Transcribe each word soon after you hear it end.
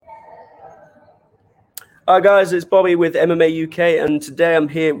Hi guys, it's Bobby with MMA UK, and today I'm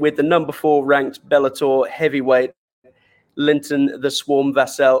here with the number 4 ranked Bellator heavyweight, Linton the Swarm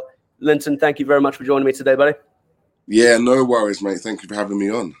Vassell. Linton, thank you very much for joining me today, buddy. Yeah, no worries, mate. Thank you for having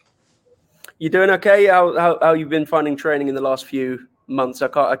me on. You doing okay? How you been finding training in the last few months?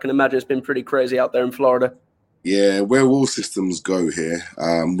 I can imagine it's been pretty crazy out there in Florida. Yeah, where all systems go here.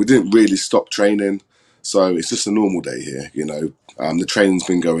 We didn't really stop training, so it's just a normal day here. The training's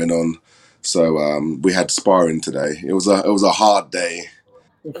been going on, so we had sparring today. It was a hard day.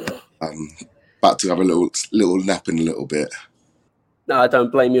 About to have a little nap in a little bit. No, I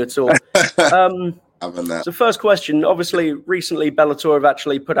don't blame you at all. So first question, obviously recently Bellator have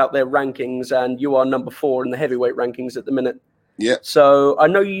actually put out their rankings and you are number 4 in the heavyweight rankings at the minute. Yeah. So I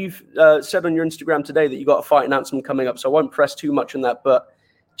know you've said on your Instagram today that you got a fight announcement coming up, so I won't press too much on that, but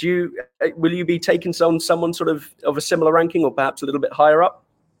will you be taking someone sort of a similar ranking or perhaps a little bit higher up?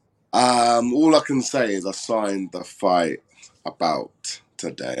 All I can say is I signed the fight about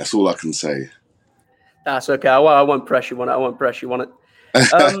today. That's all I can say. That's okay. I won't press you on it.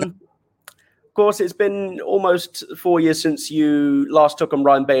 Of course, it's been almost 4 years since you last took on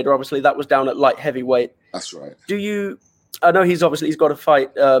Ryan Bader. Obviously, that was down at light heavyweight. That's right. I know he's got a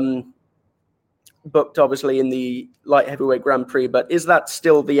fight booked, obviously, in the light heavyweight Grand Prix, but is that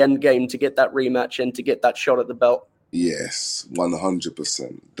still the end game to get that rematch and to get that shot at the belt? Yes,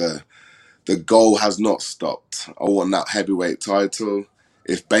 100%. The goal has not stopped. I want that heavyweight title.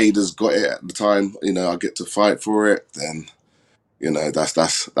 If Bader's got it at the time, I get to fight for it, then that's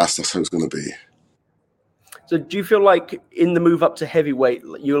how it's going to be. So do you feel like in the move up to heavyweight,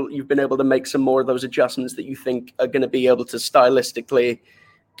 you've been able to make some more of those adjustments that you think are going to be able to stylistically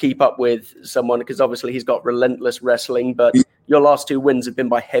keep up with someone? Because obviously he's got relentless wrestling, but your last 2 wins have been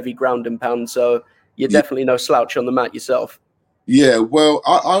by heavy ground and pound, so you're definitely no slouch on the mat yourself. Yeah, well,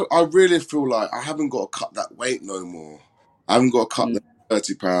 I really feel like I haven't got to cut that weight no more. I haven't got to cut the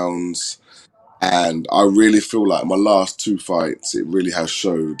 30 pounds. And I really feel like my last 2 fights, it really has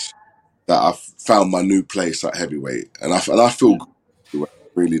showed that I've found my new place at heavyweight, and I feel good, I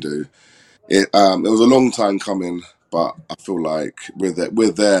really do. It was a long time coming, but I feel like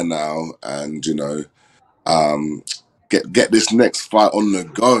we're there now, and get this next fight on the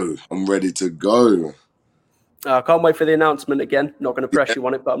go. I'm ready to go. I can't wait for the announcement again. Not going to press you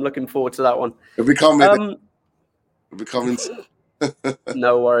on it, but I'm looking forward to that one. It'll be coming.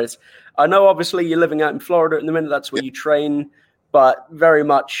 No worries. I know obviously you're living out in Florida at the minute, that's where you train, but very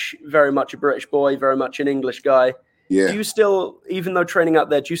much a British boy, very much an English guy. Yeah. Do you still, even though training out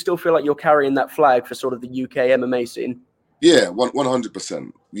there, do you still feel like you're carrying that flag for sort of the UK MMA scene? Yeah,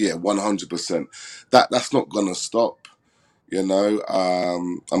 100%. Yeah, 100%. That's not gonna stop.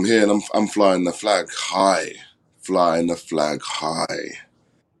 I'm here and I'm flying the flag high.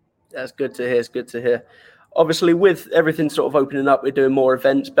 That's good to hear. It's good to hear. Obviously, with everything sort of opening up, we're doing more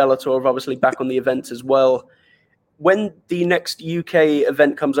events. Bellator are obviously back on the events as well. When the next UK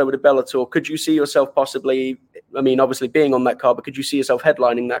event comes over to Bellator, could you see yourself possibly, obviously being on that card, but could you see yourself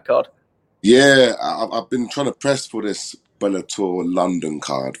headlining that card? Yeah, I've been trying to press for this Bellator London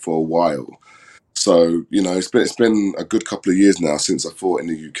card for a while. So, it's been a good couple of years now since I fought in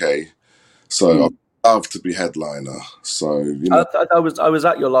the UK. So I'd love to be headliner. So, I was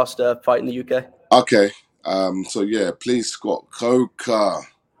at your last fight in the UK. Okay. So yeah, please, Scott Coker,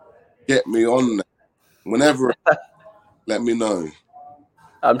 get me on there. Whenever, let me know.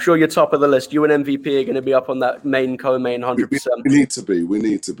 I'm sure you're top of the list. You and MVP are going to be up on that main co-main 100%. We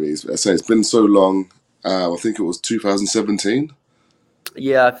need to be. I say it's been so long. I think it was 2017.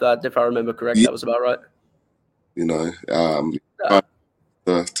 Yeah, if I remember correctly, that was about right.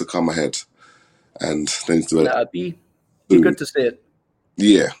 To come ahead and then do it. That'd be good to see it.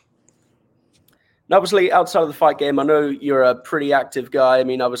 Yeah. And obviously, outside of the fight game, I know you're a pretty active guy.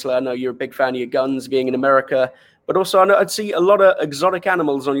 Obviously, I know you're a big fan of your guns, being in America. But also, I know I'd see a lot of exotic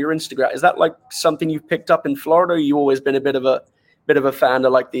animals on your Instagram. Is that like something you've picked up in Florida? Or you always been a bit of a fan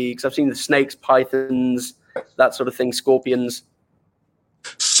of because I've seen the snakes, pythons, that sort of thing, scorpions.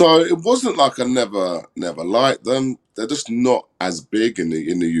 So it wasn't like I never liked them. They're just not as big in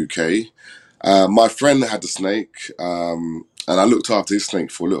the UK. My friend had a snake, and I looked after his snake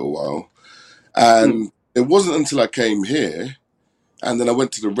for a little while. And it wasn't until I came here, and then I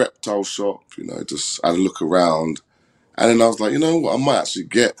went to the reptile shop, just had a look around, and then I was like, what, I might actually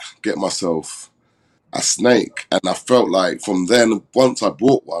get myself a snake. And I felt like from then, once I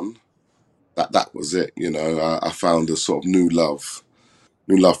bought one, that was it. I found a sort of new love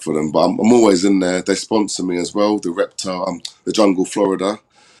for them. But I'm always in there. They sponsor me as well. The reptile, the Jungle Florida,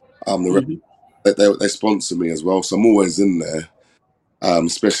 they sponsor me as well. So I'm always in there.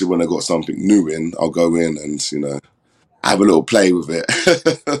 Especially when I got something new in, I'll go in and, you know, have a little play with it.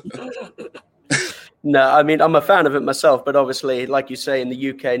 No, I mean, I'm a fan of it myself, but obviously, like you say, in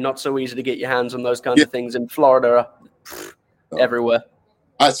the UK, not so easy to get your hands on those kinds Yeah. of things. In Florida, everywhere.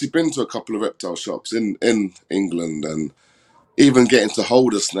 I actually been to a couple of reptile shops in England, and even getting to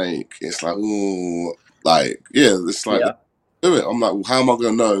hold a snake, it's like, oh, like, yeah, it's like, Yeah, do it. I'm like, well, how am I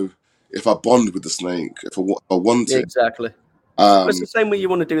going to know if I bond with the snake, if I want it? exactly. Well, it's Um, the same way you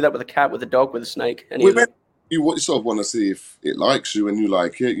want to do that with a cat, with a dog, with a snake. Any we of it. you sort of want to see if it likes you, and you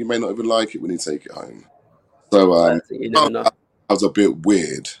like it. You may not even like it when you take it home. So You never know. I was a bit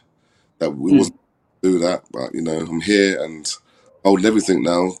weird that we wasn't do that, but you know, I'm here and holding everything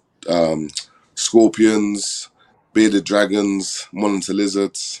now. Scorpions, bearded dragons, monitor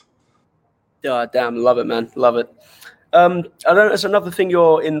lizards. Oh, damn, love it, man, love it. I know it's another thing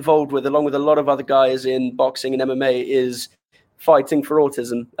you're involved with, along with a lot of other guys in boxing and MMA, is fighting for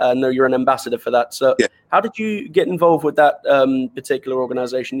autism. I know you're an ambassador for that. So, Yeah. how did you get involved with that particular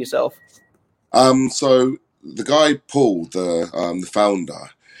organization yourself? So the guy Paul, the founder,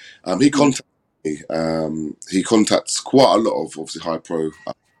 he contacted me. He contacts quite a lot of obviously high pro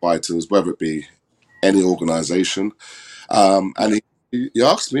fighters, whether it be any organization. And he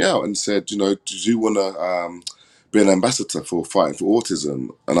asked me out and said, you know, do you want to be an ambassador for fighting for autism?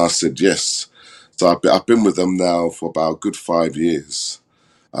 And I said yes. So I've been with them now for about a good 5 years,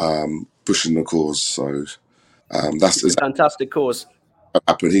 pushing the cause. So that's It's a exactly fantastic cause. what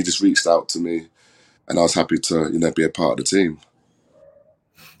happened. He just reached out to me, and I was happy to, you know, be a part of the team.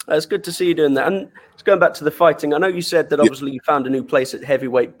 It's good to see you doing that. And just going back to the fighting, I know you said that obviously you found a new place at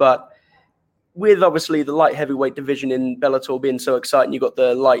heavyweight, but with obviously the light heavyweight division in Bellator being so exciting, you got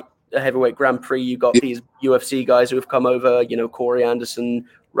the light heavyweight Grand Prix, you got these UFC guys who have come over, you know, Corey Anderson,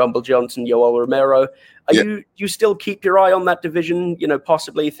 Rumble Johnson, Yoel Romero. You still keep your eye on that division, you know,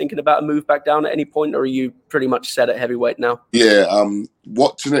 possibly thinking about a move back down at any point, or are you pretty much set at heavyweight now? Yeah,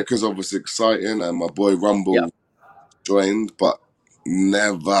 watching it because obviously exciting, and my boy Rumble joined, but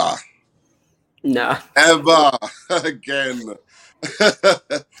never ever again.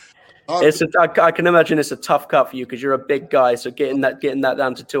 I can imagine it's a tough cut for you because you're a big guy, so getting that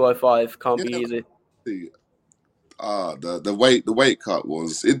down to 205 can't be easy. The weight cut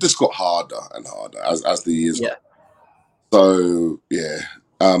it just got harder and harder as the years got. So yeah,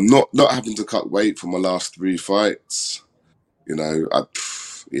 not having to cut weight for my last 3 fights, you know, I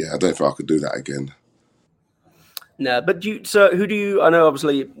don't think I could do that again. No, but who do you? I know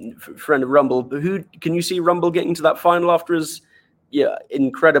obviously friend of Rumble, but who can you see Rumble getting to that final after his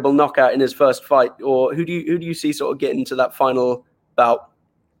incredible knockout in his first fight, or who do you see sort of getting to that final bout?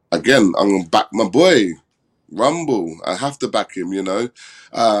 Again, I'm gonna back my boy Rumble. I have to back him, you know.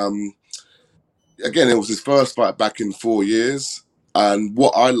 Again, it was his first fight back in 4 years, and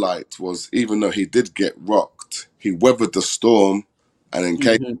what I liked was even though he did get rocked, he weathered the storm, and then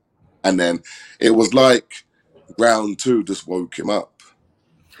came, and then it was like round 2 just woke him up.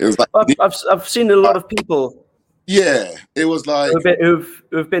 It was like I've seen a lot of people. Yeah, it was like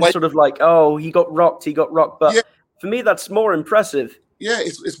who've been sort of like, oh, he got rocked, but for me that's more impressive. Yeah,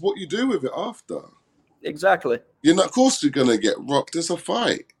 it's what you do with it after. Exactly. You know, of course you're gonna get rocked. It's a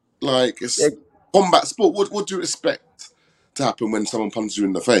fight, like it's combat sport. What do you expect to happen when someone punches you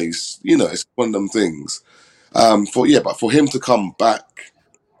in the face? You know, it's one of them things. But for him to come back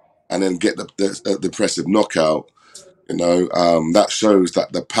and then get the impressive knockout, you know, that shows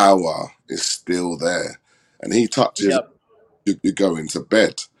that the power is still there. And he touches, you go into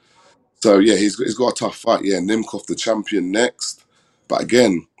bed. So yeah, he's got a tough fight. Yeah, Nimkov the champion next, but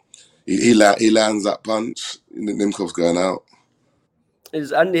again, he lands that punch. Nimkov's going out.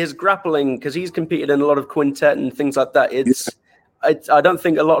 And his grappling, because he's competed in a lot of quintet and things like that. I don't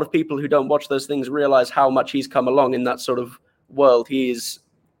think a lot of people who don't watch those things realize how much he's come along in that sort of world. He's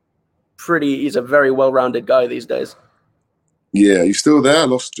a very well-rounded guy these days. Yeah, you still there? I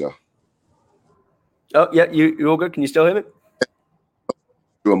lost you. Oh yeah, you all good? Can you still hear me?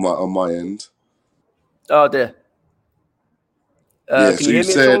 On my end. Oh dear. Can you hear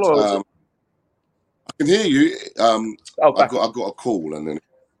me at all? I can hear you. I got a call and then.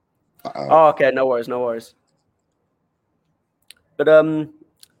 Okay, no worries. But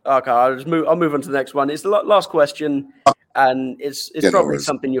okay, I'll move on to the next one. It's the last question, and it's probably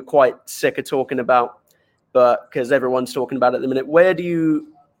something you're quite sick of talking about, but because everyone's talking about it at the minute.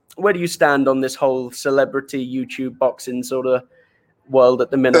 Where do you stand on this whole celebrity YouTube boxing sort of world at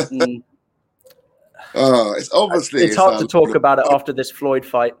the minute? And it's hard to talk about it after this Floyd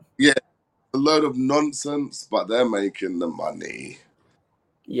fight. Yeah, a load of nonsense, but they're making the money.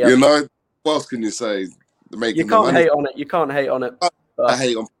 Yeah, you know, what else can you say? You can't hate on it. I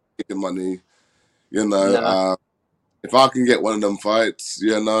hate on making money. You know, Nah. if I can get one of them fights,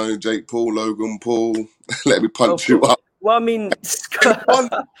 you know, Jake Paul, Logan Paul, let me punch Of you course. up. Well, I mean,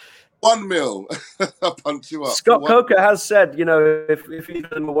 One mil, I'll punch you up. Scott Coker has said, you know, if either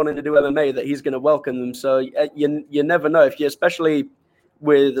of them are wanting to do MMA, that he's going to welcome them. So you never know, if you, especially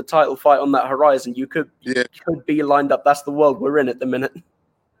with a title fight on that horizon, you could be lined up. That's the world we're in at the minute.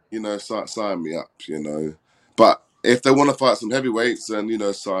 You know, sign me up. You know, but if they want to fight some heavyweights, then you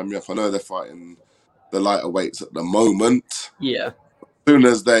know, sign me up. I know they're fighting the lighter weights at the moment. Yeah. As soon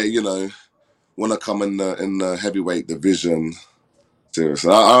as they, you know, want to come in the heavyweight division,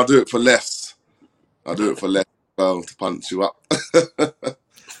 seriously, I'll do it for less. I'll do it for less. Well, to punch you up.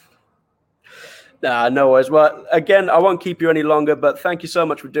 Nah, no worries. Well, again, I won't keep you any longer, but thank you so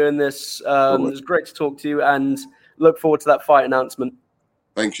much for doing this. It was great to talk to you, and look forward to that fight announcement.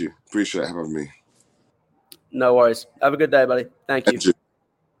 Thank you. Appreciate having me. No worries. Have a good day, buddy. Thank you.